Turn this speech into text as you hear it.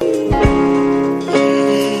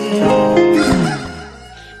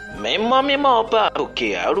mímọ́ ọba òkè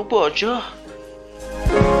arúgbó ọjọ́,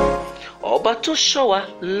 ọba tó ṣọ́ wa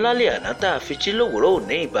lálẹ́ àná tá a fi jí lówùúrọ̀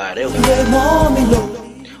òní ìbà rẹ o.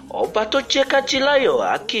 Ọba tó jẹ́ ká jí láyọ̀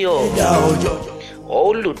á kí ọ.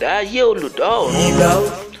 Olùdá ayé olùdá ọ̀run,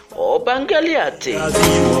 ọba áńgẹ́lì àtè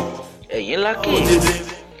ẹ̀yin la kí.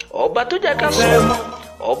 Ọba tó jẹ́ ká sùn,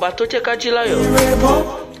 ọba tó jẹ́ ká jí láyọ̀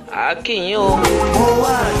á kí yín o.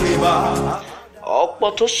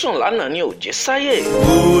 Ọ̀pọ̀ tó sùn lánàá ni ò jí sáyè,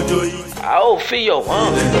 a ò fi yọ̀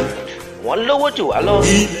wọ́n lówó jù wá lọ,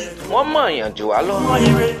 wọ́n mọ̀ èèyàn jù wá lọ,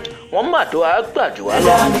 wọ́n màdúrà gbà jù wá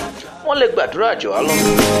lọ, wọ́n lè gbàdúrà jù wá lọ,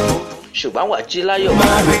 ṣùgbọ́n wà jí láyọ̀.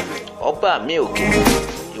 Ọba mi òkè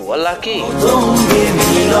ìwọ la kí.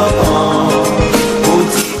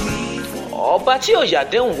 Ọba tí ò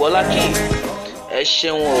yàdéhùn wọ la kí. Ẹ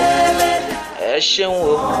ṣeun o, ẹ ṣeun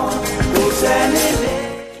o.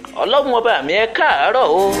 Ọlọ́run ọba mi ẹ káàárọ̀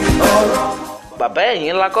o. Bàbá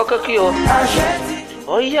ẹ̀yin la kọ́kọ́ kí o.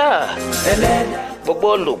 Ó yá gbogbo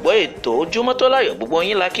olùgbọ́ ètò Ojúmọ́ tó láyọ̀ gbogbo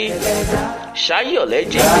yín la kí. Ṣáyọ̀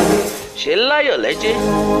lẹ́jẹ́, ṣe láyọ̀ lẹ́jẹ́,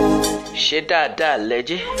 ṣe dáadáa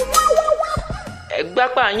lẹ́jẹ́. Ẹ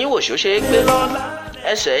gbápá yín wò ṣó ṣe é gbé,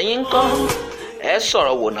 ẹsẹ̀ yín ń kọ́, ẹ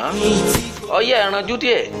sọ̀rọ̀ wò ná, ọyẹ́ ẹranjú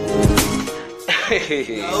díẹ̀.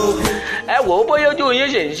 Ẹ wò ó bóyá ojú yín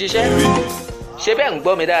ṣe ń ṣiṣẹ́, ṣé bẹ́ẹ̀ ń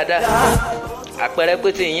gbọ́ mi dáadáa? Àpẹẹrẹ pé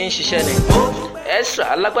tí yín ń ṣiṣẹ́ ni. Ẹ̀sà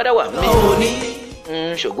alágbádá wà mí.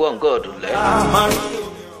 Ṣògo ọ̀ǹgọ́ ọ̀dùn lẹ́.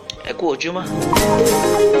 Ẹ kú ojúmọ́.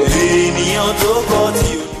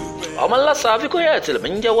 Ọmọ ńlá Sàfíkóyà tìlẹ̀mí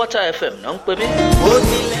ń jẹ́ Water FM náà ń pè mí.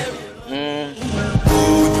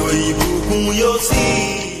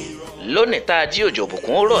 Lónìí tá a jí òjò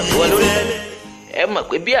òbùkún rọ̀ níwá lórí. Ẹ mọ̀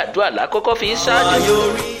pé bí àdúrà lákọ́kọ́ fi ń ṣáájú,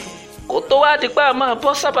 kó tó wá di pé a máa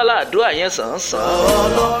bọ́ sábàlá àdúrà yẹn sàn-án.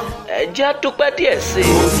 Ẹ jẹ́ á dúpẹ́ díẹ̀ sí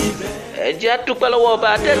i. Ẹ jẹ́ á dúpẹ́ lọ́wọ́ ọba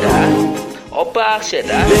adẹ́dá, ọba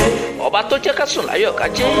ṣẹ̀dá, ọba tó jẹ́ ká sùn láyọ̀ ká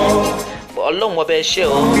jí. Ọlọ́run ọba ẹ ṣé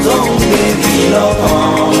o.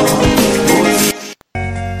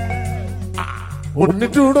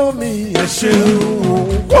 Onídúró mi ẹ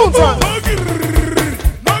ṣeun.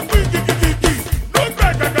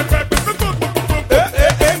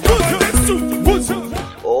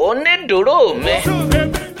 Onídúró mi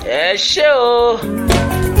ẹ ṣé o.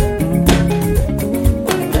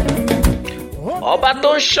 Ọba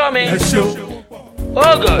tó ń ṣọ́ mi.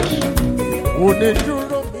 Oh God.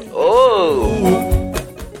 Onídúró mi. Oh.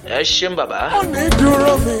 Ẹ ṣeun bàbá.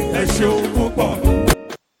 Onídúró mi ẹ ṣeun púpọ̀.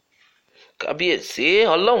 Kábíyèsí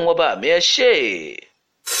Ọlọ́run ọba mi ẹ ṣé.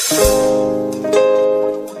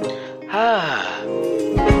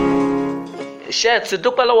 Ṣé ti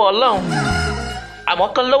dúpẹ́ lọ́wọ́ Ọlọ́run? Àmọ́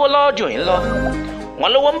kan lówó lọ́wọ́ jù yín lọ.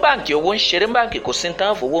 Wọ́n lówó ń báǹkì, owó ń ṣeré ń báǹkì, kò sí ní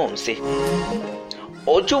tán fowó òun ṣe.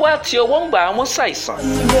 Ojú wa tí owó ń gbà wọ́n ṣàìsàn,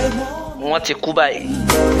 wọ́n ti kú báyìí.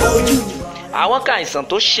 Àwọn kan àìsàn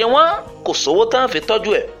tó ṣe wọ́n kò sówó tán fi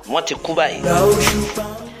tọ́jú ẹ̀, wọ́n ti kú báyìí.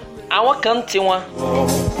 Àwọn kan ti wọn,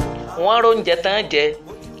 wọ́n róúnjẹ tán jẹ,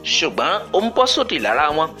 ṣùgbọ́n ó ń bọ́ sódì lára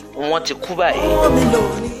wọn, wọ́n ti kú báyìí.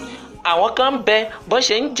 Àwọn kan ń bẹ bó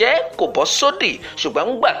ṣe ń jẹ kò bọ́ sódì, ṣùgbọ́n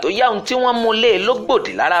ńgbà tó yá ohun tí wọ́n mú lé ló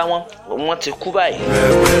gbòdì lára wọn, wọ́n ti kú báyìí.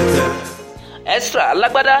 Ẹ̀sà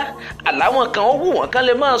alágbádá àláwọn kan ó wù wọ́n kán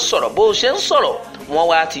lè máa sọ̀rọ̀ bó ṣe ń sọ̀rọ̀, wọ́n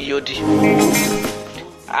wá ti yódì.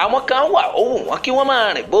 Àwọn kan wà ó wù wọ́n kí wọ́n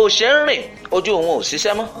máa rìn bó ṣe ń rìn, ojú wọn ò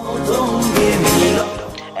ṣiṣẹ́ mọ́.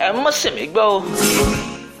 Ẹ mọ̀ sí mi gbọ́ o,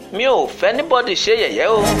 mi ò fẹ́ níbọ̀dì ṣe yẹ̀yẹ́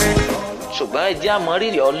o, ṣùgbọ́n ẹ jẹ́ àmọ́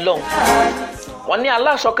rírì Ọlọ́run. Wọ́n ní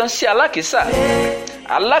aláṣọ kan sí alákìísà,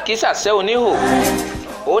 alákìísà ṣẹ́ oníhò,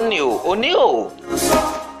 oníhò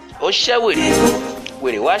ó ṣẹ́ wèrè,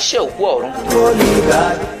 wèrè wá ṣẹ́ òkú ọ̀run.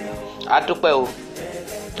 Adúpẹ́ o,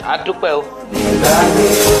 adúpẹ́ o,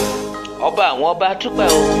 ọba àwọn ọba adúpẹ́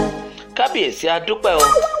o, kábíyèsí adúpẹ́ o,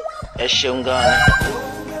 ẹ ṣeun gan-an.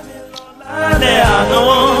 Lálẹ́ àná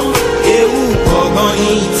ewu gbọ̀ngàn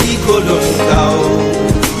yìí tí kò lọ nígbà o.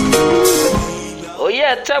 Òye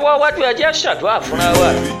ẹ tẹ́wọ́ wájú ẹ jẹ́ ṣàdúrà fúnra wa.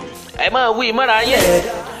 Ẹ máa wí mọ́ra yẹn.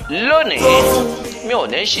 Lónìí mi ò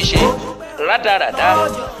ní ṣiṣẹ́ rádaràda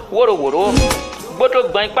wóróworó gbọ́dọ̀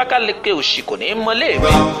gban ipá káleke òṣì kò ní í mọ́lé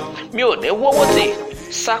mi ò ní wọ́wọ́ tì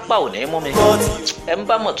sápá ò ní mú mi. Ẹ ń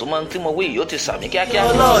bá mọ̀ tó máa ń tí mo wí yìí ó ti sàmì kíákíá.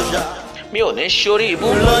 Mi ò ní ṣorí ibú,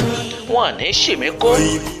 wọn ò ní ṣì mí kó,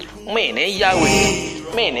 mi ní yáwé,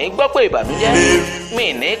 mi ní gbọ́ pé ìbànújẹ́,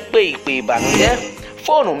 mi ní pé ìpè ìbànújẹ́,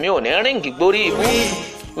 fóònù mi ò ní ríǹgì gborí ibú,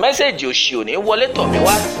 mẹ́sẹ̀jì òṣì ò ní wọlé tọ̀ mí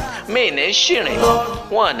wá, mi ní ṣìrìn,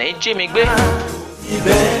 wọn ò ní jí mi gbé,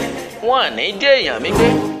 wọn ò ní dé èèyàn mi gbé,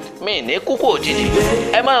 mi ní kúkú òjijì.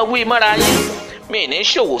 Ẹ máa wí mọ́ra yín, mi ní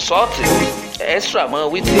ṣòwò sọ́ọ̀tì, extra máa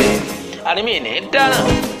wí tiẹ̀, àní mi ní dáràn,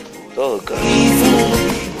 Oh God.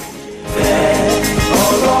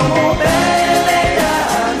 ọ̀rọ̀ mo bẹ́lẹ̀ dá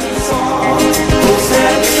mi sọ kò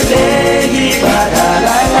sẹ́ni lè yí padà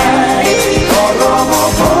láéláé ọ̀rọ̀ mo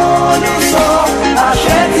bọ́ọ̀lù sọ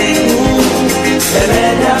àṣẹ ti mú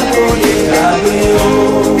ẹlẹ́dàá kò lè gbàgbé o.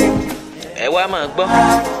 Ẹ wá máa gbọ́,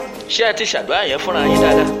 ṣé ẹ ti ṣàdúrà yẹn fúnra yín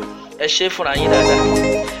dáadáa? Ẹ ṣe fúnra yín dáadáa.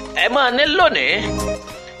 Ẹ máa ní lónìí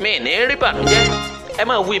mi ní rí bànújẹ́, ẹ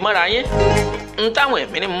máa wí mọ́ra yín. N táwọn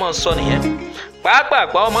ẹ̀mí ni mo máa ń sọ nìyẹn. Pàápàá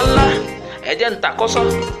ọmọ ńlá ẹ jẹ́ ń takọ́sọ́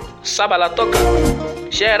sábàlá tọ́ka.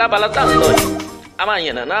 Ṣé ẹ rábàlá tá à ń lọ yìí? A máa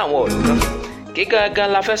yànnà náà àwọn ọ̀rọ̀ kan kí gángan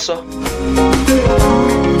la fẹ́ sọ.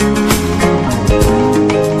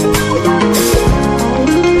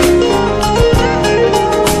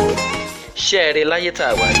 Ṣé ẹ rí láyé tá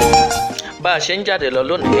a wà yìí? Bá a ṣe ń jáde lọ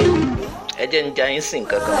lónìí, ẹ jẹ́ ń ja yín sí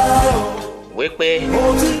nǹkan kan wípé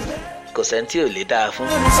kò sẹ́ni tí ò lè dáa fún.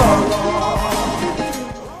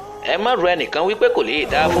 Ẹ má ro ẹnìkan wípé kò lè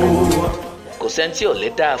dáa fún, kò sẹ́ni tí ò lè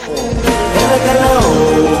dáa fún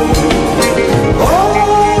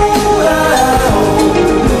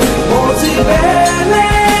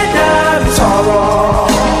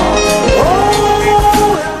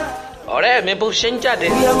ọ̀rẹ́ mi bó ṣe ń jáde,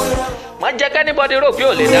 má jẹ́ kẹ́nìbọ́dí rò pé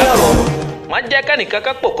ò lè dáa fún ọ, má jẹ́ kẹ́nìkan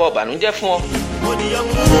kan pòkọ ìbànújẹ́ fún ọ.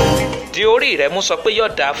 Di orí rẹ mú sọ pé yóò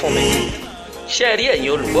dáa fún mi. Ṣé ẹ rí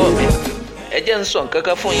ẹ̀yin olùgbọ́ mi? Ẹ jẹ́ ń sọ nǹkan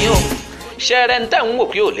kan fún yín o. Ṣé ẹ rẹ́ ń tẹ̀ ń wò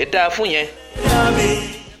pé ò lè dáa fún yẹn?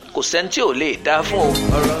 Kò sẹ́ni tí ò lè dáa fún o,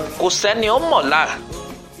 kò sẹ́ni ó mọ̀lá.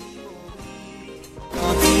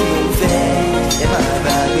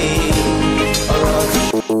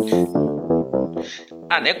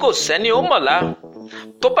 Àní kò sẹ́ni ó mọ̀lá.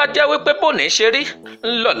 Tó bá jẹ́ wípé bòní ṣe rí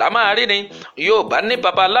ńlọ̀lá máa rí ni, yóò bá ní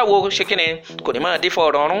babaláwo ṣe kí ni kò ní máa dífọ̀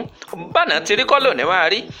ọ̀rọ̀ ọ̀run. Bánà ti rí kọ́lọ̀ ní máa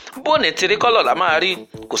rí, bòní ti rí kọ́lọ̀ là máa rí.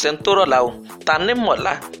 Kò sẹ́ni tó rọ̀lá o, ta ní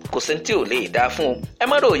mọ̀lá, kò sẹ́ni tí ò lè dáa fún o. Ẹ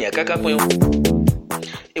má ròyìn kankan pín o.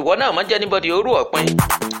 Ìwọ náà má jẹ́ níbọ̀dì orú ọ̀pin,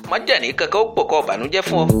 má jẹ́ ní kankan ó pòkọ ìbànújẹ́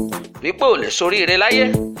fún ọ wípé ò lè soríire láyé.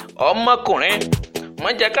 Ọmọkùnrin má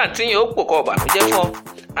jẹ́ káàntì yẹn ó pòkọ ìbànújẹ́ fún ọ.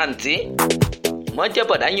 Àǹtí má jẹ́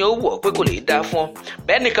bọ̀dá yẹn ó wọ̀ pé kò lè dáa fún ọ.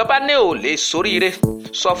 Bẹ́ẹ̀ nìkan bá ní ò lè soríire,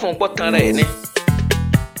 sọ fún un pọ́ tán rẹ̀ ni.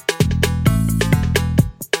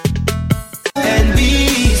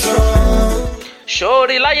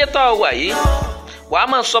 Ṣóorí láyé tó wà yìí, wàá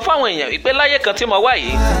máa sọ fáwọn èèyàn wípé láyé kan tí mo wà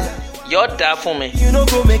yìí yóò dáa fún mi. You no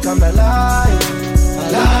go make am lie.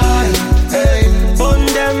 Hey, on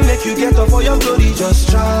them make you get up for your glory. Just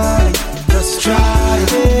try.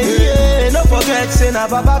 Hey, yeah, no forget say na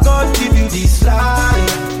Baba God give you this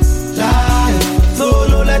life. So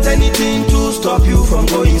no let anything to stop you from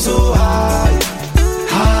going so high.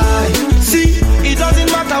 See, it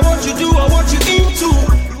doesn't matter what you do or what you into.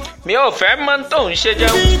 Mi ò fẹ́ mọ́ tó ń ṣe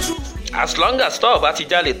jẹun. As long as tó o bá ti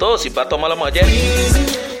jalè tó o sì bá tọmọlọmọ jẹ́.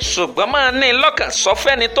 Ṣùgbọ́n máa ní lọ́kàn sọ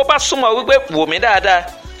fẹ́ni tó bá súnmọ́ wípé wò mí dáadáa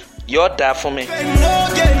yóò dáa fún mi.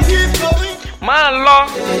 Máa lọ,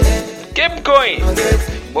 keep going.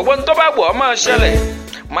 Gbogbo ní tó bá wọ̀ ọ́ máa ṣẹlẹ̀,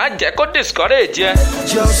 má jẹ́ kó discourage ẹ.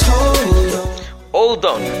 Hold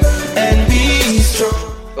on.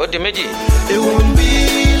 Ó di méjì.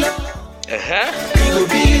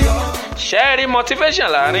 Ṣé ẹ rí motivation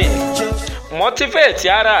láàrin? Motivate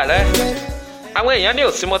ara rẹ. Àwọn èèyàn ní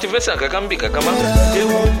ò sí motivation kankan bí kankan mọ́.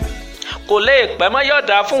 Kò lè pẹ́ mọ́ yóò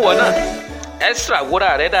dáa fún wọn náà. Extra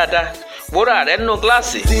wúrà rẹ dáadáa, wúrà rẹ nínú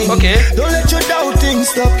gíláàsì. Ok.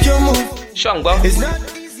 Ṣọ̀ǹgbọ́.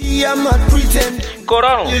 Kò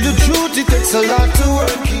rọrùn.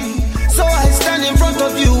 So I stand in front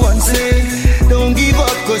of you and say, don't give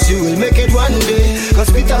up, cause you will make it one day.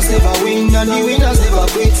 Cause beaters never win and the winners never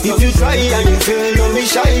quit. If you try and you fail, don't be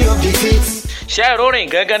shy of defeat. Ṣé ẹ rọrùn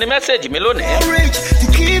gangan ni mẹ́sẹ̀gì mi lónìí? Courage to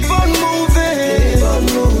keep on moving. So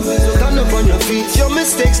stand up on your feet, your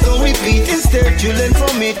mistakes don't repeat. Instead you learn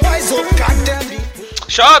from it. Rise up, goddamn it.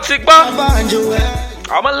 Ṣọ́ọ̀tì gbọ́. Behind you,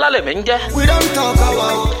 Ọmọ ńlá lèmi ń jẹ́. we don't talk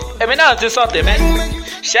about. Èmi náà ti sọ tèmi.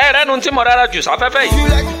 Ṣé ẹ rẹ́nu tí mo rárá jù sáfẹ́fẹ́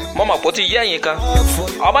yìí? Mo mọ̀ pé ó ti yé ẹ̀yin kan.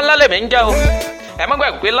 Ọmọ ńlá lèmi ń jẹ́ o. Ẹ má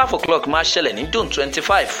gbàgbé pé Laugh O'Clock máa ṣẹlẹ̀ ní June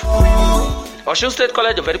 25. Ọ̀ṣun State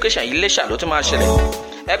College of Education Iléṣà ló ti máa ṣẹlẹ̀.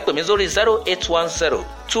 Ẹ pè mí sórí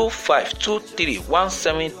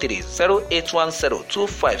 08102523173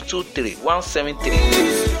 08102523173.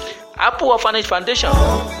 Apple Orphanage Foundation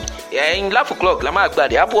ẹ̀yin Laugh O'Clock la máa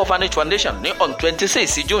gbàdé Apple Orphanage Foundation ní on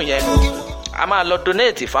 26 June yẹn. A máa lọ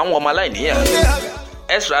donate fáwọn ọmọ aláìníyà.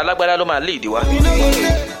 Extra alágbádá ló máa lead wa.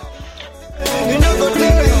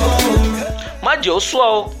 Má jẹ́ ó sú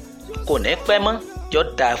ọ, kò ní pẹ́ mọ́, yóò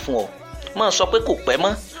dáa fún ọ. Má sọ pé kò pẹ́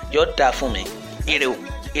mọ́, yóò dáa fún mi. Ire o,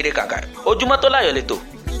 ire kàkà. Ojúmọ́ tó láyọ̀ lẹ́tọ̀,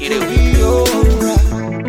 ire o.